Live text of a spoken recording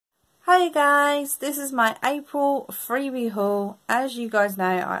Hi guys, this is my April freebie haul. As you guys know,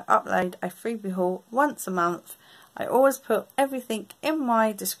 I upload a freebie haul once a month. I always put everything in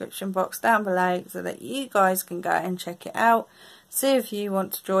my description box down below so that you guys can go and check it out. See if you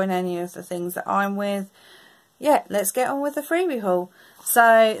want to join any of the things that I'm with. Yeah, let's get on with the freebie haul.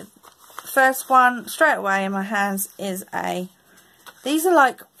 So, first one straight away in my hands is these are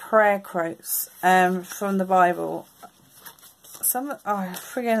like prayer quotes from the Bible. Oh, I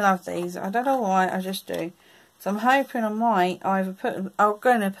friggin' love these. I don't know why, I just do. So I'm hoping I might either put them, I'm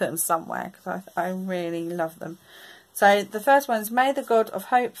going to put them somewhere because I really love them. So the first one is, may the God of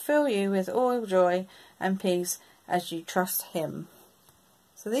hope fill you with all joy and peace as you trust him.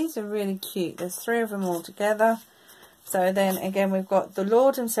 So these are really cute. There's 3 of them all together. So then again we've got, the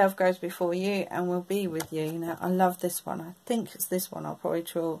Lord himself goes before you and will be with you. Now I love this one. I think it's this one I'll probably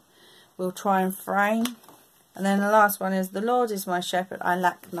will try and frame. And then the last one is, the Lord is my shepherd, I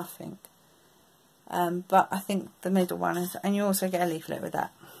lack nothing. But I think the middle one is, and you also get a leaflet with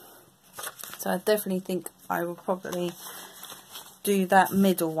that. So I definitely think I will probably do that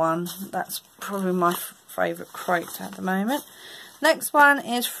middle one. That's probably my favourite quote at the moment. Next one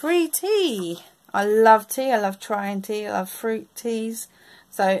is free tea. I love tea, I love trying tea, I love fruit teas.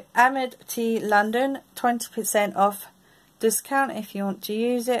 So Ahmed Tea London, 20% off discount if you want to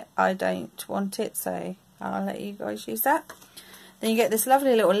use it. I don't want it, so I'll let you guys use that. Then you get this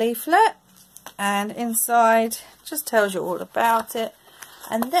lovely little leaflet, and inside just tells you all about it.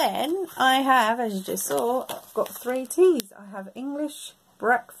 And then I have, as you just saw, I've got 3 teas. I have English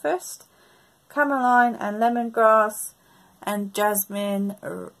breakfast, cameline and lemongrass, and jasmine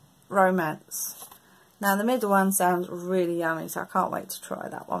romance. Now the middle one sounds really yummy, so I can't wait to try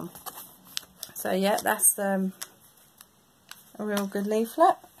that one. So yeah, that's a real good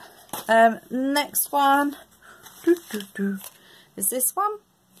leaflet. Next one is this one.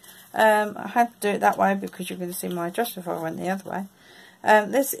 I had to do it that way because you're going to see my address if I went the other way.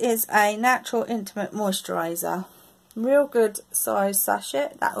 This is a natural intimate moisturiser. Real good size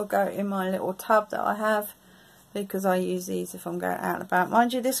sachet. That will go in my little tub that I have because I use these if I'm going out and about.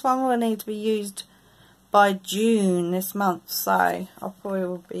 Mind you, this one will need to be used by June this month, so I probably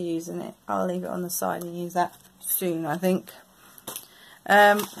will be using it. I'll leave it on the side and use that soon, I think.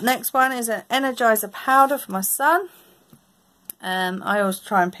 Next one is an energizer powder for my son. I always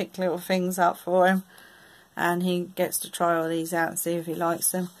try and pick little things up for him, and he gets to try all these out and see if he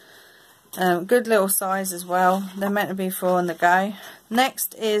likes them. Good little size as well. They're meant to be for on the go.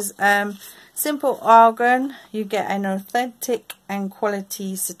 Next is simple argan. You get an authentic and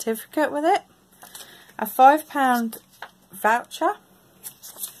quality certificate with it. A £5 voucher.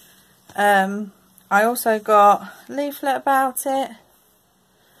 I also got a leaflet about it.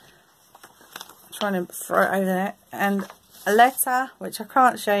 Trying to throw it over there, and a letter which I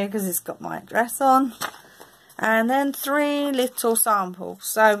can't show you because it's got my address on, and then 3 little samples.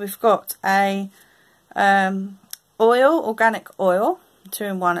 So we've got a organic oil, 2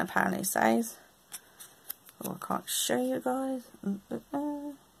 in 1 apparently says. Oh, I can't show you guys,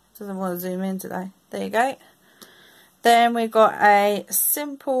 doesn't want to zoom in today. There you go. Then we've got a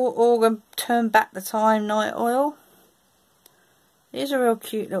simple organ turn back the time night oil. These are real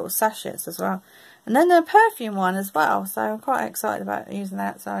cute little sachets as well. And then the perfume one as well, so I'm quite excited about using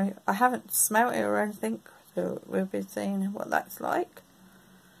that. So I haven't smelt it or anything, so we'll be seeing what that's like.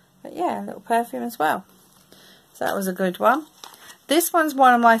 But yeah, a little perfume as well. So that was a good one. This one's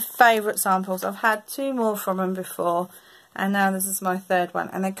one of my favourite samples. I've had 2 more from them before, and now this is my 3rd one.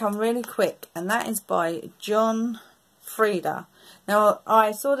 And they come really quick, and that is by John Frieda. Now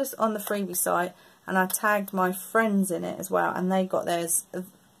I saw this on the Freebie site, and I tagged my friends in it as well, and they got theirs.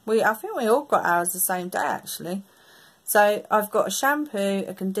 I think we all got ours the same day actually. So I've got a shampoo,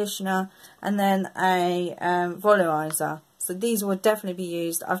 a conditioner, and then a volumizer. So these will definitely be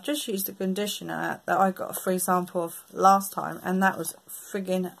used. I've just used the conditioner that I got a free sample of last time, and that was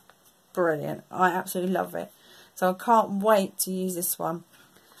friggin' brilliant. I absolutely love it. So I can't wait to use this one.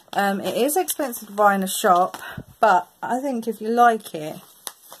 It is expensive to buy in a shop, but I think if you like it,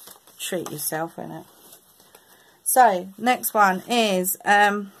 treat yourself in it. So next one is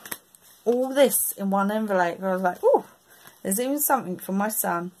all this in one envelope. I was like, oh, there's even something for my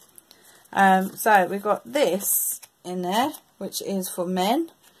son. So we've got this in there, which is for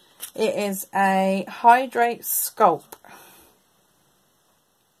men. It is a Hydrate Sculpt.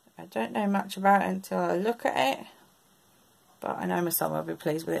 I don't know much about it until I look at it, but I know my son will be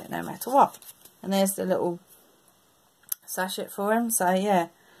pleased with it no matter what. And there's the little sachet for him. So yeah,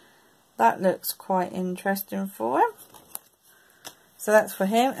 that looks quite interesting for him. So that's for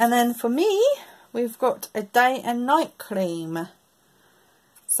him. And then for me, we've got a day and night cream.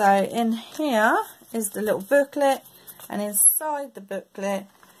 So in here is the little booklet, and inside the booklet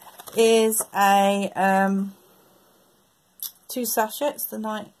is a 2 sachets, the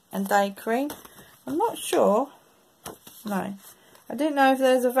night and day cream. I'm not sure. No, I didn't know if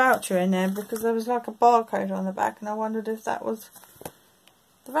there was a voucher in there because there was like a barcode on the back, and I wondered if that was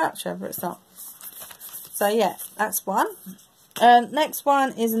the voucher, but it's not. So yeah, that's one. Next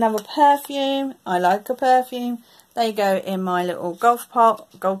one is another perfume. I like a perfume. They go in my little goldfish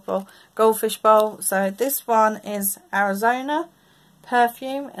bowl. So this one is Arizona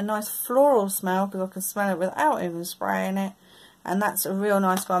perfume, a nice floral smell because I can smell it without even spraying it. And that's a real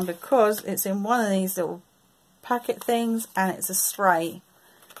nice one because it's in one of these little packet things, and it's a spray.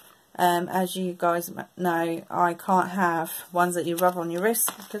 As you guys know, I can't have ones that you rub on your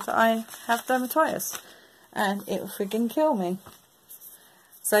wrist because I have dermatitis and it will friggin' kill me.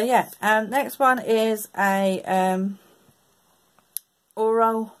 So yeah, next one is a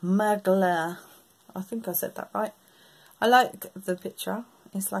Oral Magla. I think I said that right. I like the picture.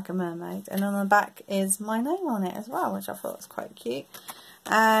 It's like a mermaid, and on the back is my name on it as well, which I thought was quite cute.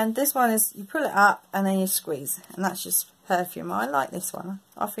 And this one is, you pull it up and then you squeeze, and that's just perfume. I like this one.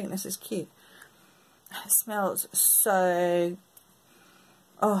 I think this is cute. It smells so,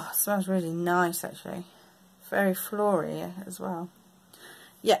 oh, it smells really nice actually. Very floral as well.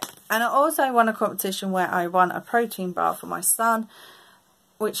 Yeah, and I also won a competition where I won a protein bar for my son,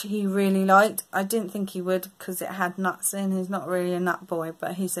 which he really liked. I didn't think he would because it had nuts in. He's not really a nut boy,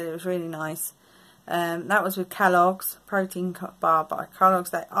 but he said it was really nice. That was with Kellogg's protein bar by Kellogg's.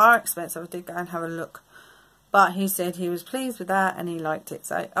 They are expensive. I did go and have a look, but he said he was pleased with that and he liked it.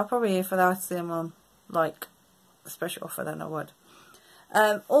 So I'll probably, if I see him on like a special offer, then I would.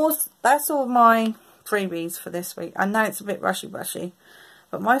 Also, that's all my freebies for this week. I know it's a bit rushy,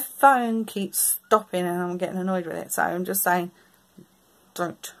 but my phone keeps stopping and I'm getting annoyed with it. So I'm just saying,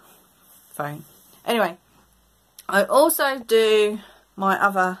 don't phone. Anyway, I also do my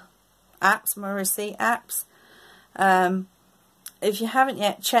other apps, my receipt apps. If you haven't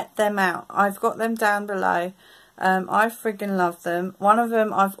yet, check them out. I've got them down below. I friggin' love them. One of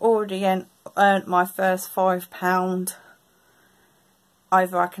them I've already earned my first £5.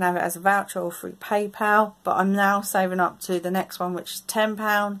 Either I can have it as a voucher or through PayPal, but I'm now saving up to the next one, which is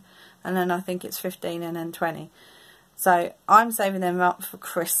 £10, and then I think it's 15 and then 20. So I'm saving them up for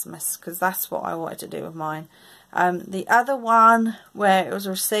Christmas because that's what I wanted to do with mine. The other one where it was a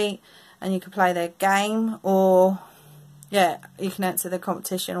receipt and you could play their game, or yeah, you can enter the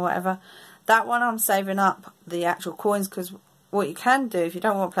competition or whatever. That one I'm saving up the actual coins, because what you can do if you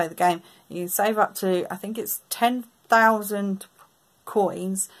don't want to play the game, you can save up to, I think it's 10,000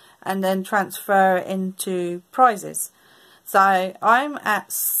 coins and then transfer it into prizes. So I'm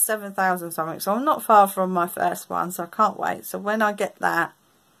at 7,000 something, so I'm not far from my first one, so I can't wait. So when I get that,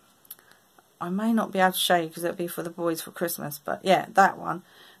 I may not be able to show you because it'll be for the boys for Christmas, but yeah, that one.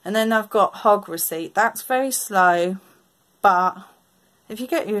 And then I've got Hog Receipt. That's very slow, but if you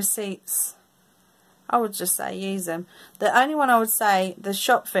get your receipts, I would just say use them. The only one I would say, the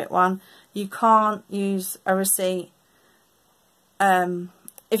ShopFit one, you can't use a receipt.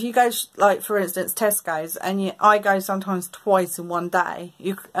 If you go, like for instance, Tesco's, and I go sometimes twice in one day,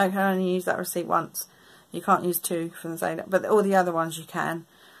 I can only use that receipt once. You can't use two from the same day, but all the other ones you can.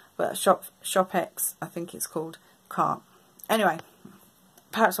 But ShopX, I think it's called, can't. Anyway,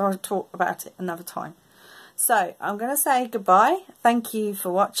 perhaps I'll talk about it another time. So I'm going to say goodbye. Thank you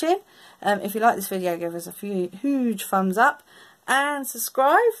for watching. If you like this video, give us a huge thumbs up and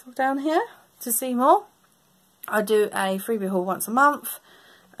subscribe down here to see more. I do a freebie haul once a month.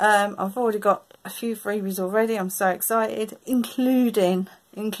 I've already got a few freebies already. I'm so excited, including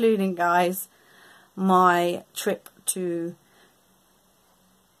guys, my trip to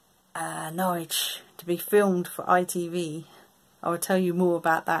Norwich to be filmed for ITV. I will tell you more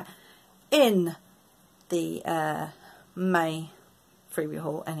about that in the May freebie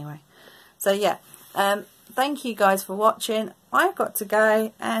haul anyway. So yeah, thank you guys for watching. I've got to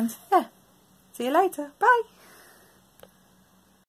go, and yeah, see you later. Bye.